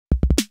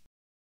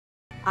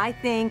I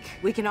think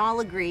we can all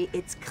agree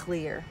it's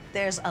clear.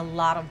 There's a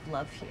lot of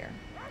love here.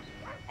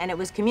 And it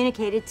was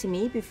communicated to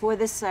me before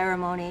this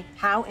ceremony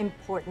how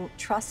important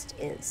trust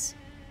is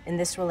in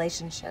this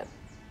relationship.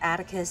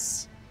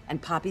 Atticus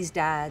and Poppi's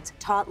dad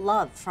taught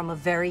love from a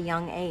very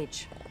young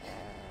age.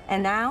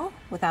 And now,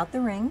 without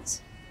the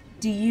rings,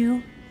 do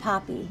you,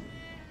 Poppi,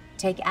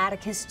 take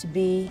Atticus to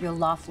be your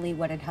lawfully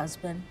wedded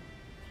husband?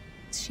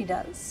 She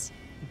does.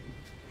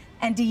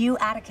 And do you,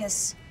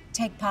 Atticus,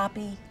 take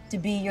Poppi to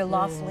be your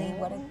lawfully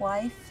wedded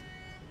wife?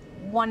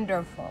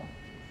 Wonderful.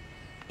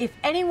 If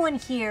anyone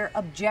here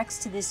objects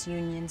to this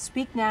union,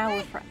 speak now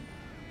or forever.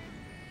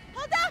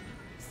 Hold up!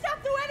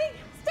 Stop the wedding!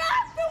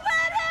 Stop the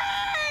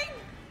wedding!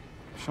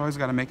 She's always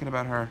got to make it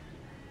about her.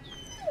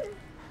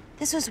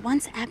 This was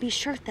once Abby's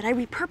shirt that I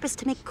repurposed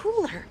to make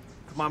cooler.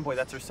 Come on, boy,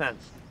 that's her scent.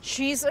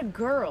 She's a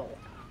girl.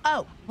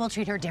 Oh, we'll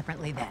treat her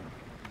differently then.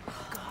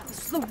 God, this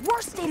is the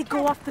worst day to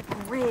go off the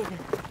grid.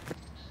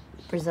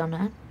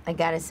 Brazona, I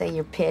gotta say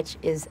your pitch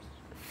is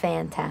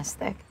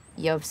fantastic.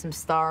 You have some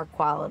star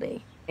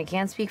quality. I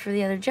can't speak for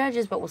the other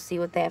judges, but we'll see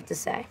what they have to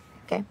say,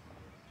 okay?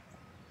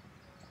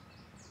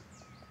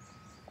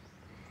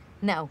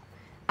 No,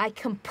 I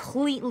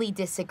completely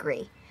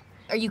disagree.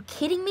 Are you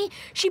kidding me?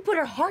 She put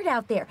her heart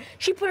out there.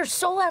 She put her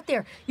soul out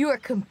there. You are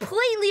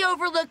completely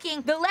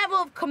overlooking the level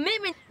of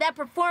commitment that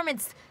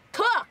performance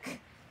took.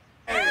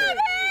 Abbi!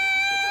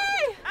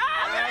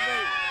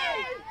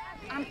 Abbi!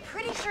 I'm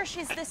pretty sure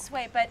she's this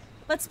way, but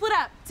let's split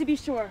up to be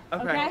sure,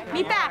 okay?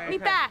 Meet back,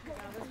 meet back.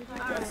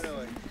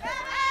 Abbi!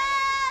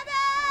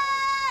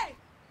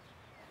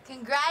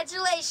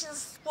 Congratulations,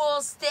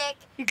 spool stick.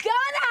 You're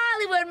going to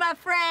Hollywood, my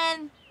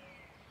friend.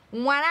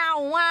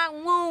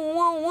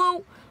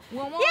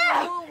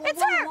 Yeah,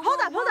 it's her.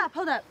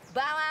 Hold up.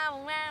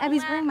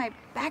 Abby's wearing my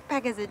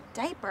backpack as a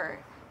diaper.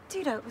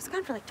 Dude, I was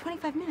gone for like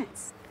 25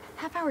 minutes.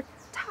 Half hour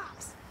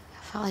tops.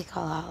 I felt like a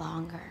lot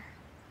longer.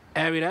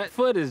 Abby, that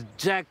foot is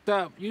jacked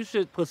up. You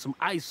should put some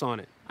ice on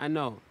it. I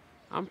know.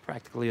 I'm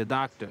practically a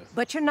doctor.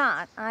 But you're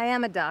not. I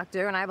am a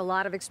doctor, and I have a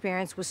lot of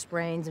experience with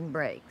sprains and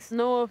breaks.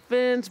 No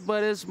offense,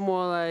 but it's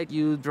more like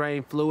you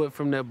drain fluid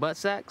from their butt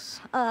sacks.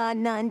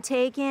 None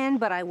taken,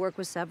 but I work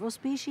with several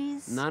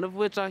species. None of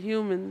which are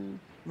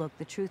human. Look,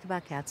 the truth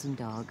about cats and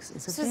dogs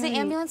is a So is the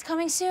ambulance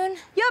coming soon?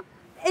 Yep,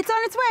 it's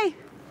on its way.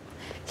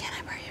 Can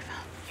I borrow your phone?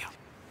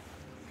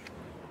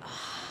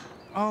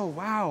 Oh,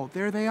 wow,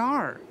 there they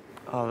are.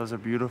 Oh, those are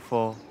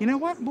beautiful. You know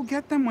what? We'll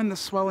get them when the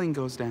swelling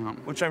goes down.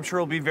 Which I'm sure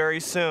will be very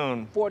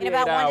soon. 48 In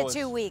about hours. 1 to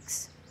 2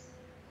 weeks.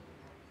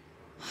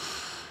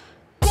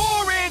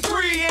 4 and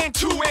 3 and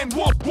 2 and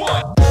 1.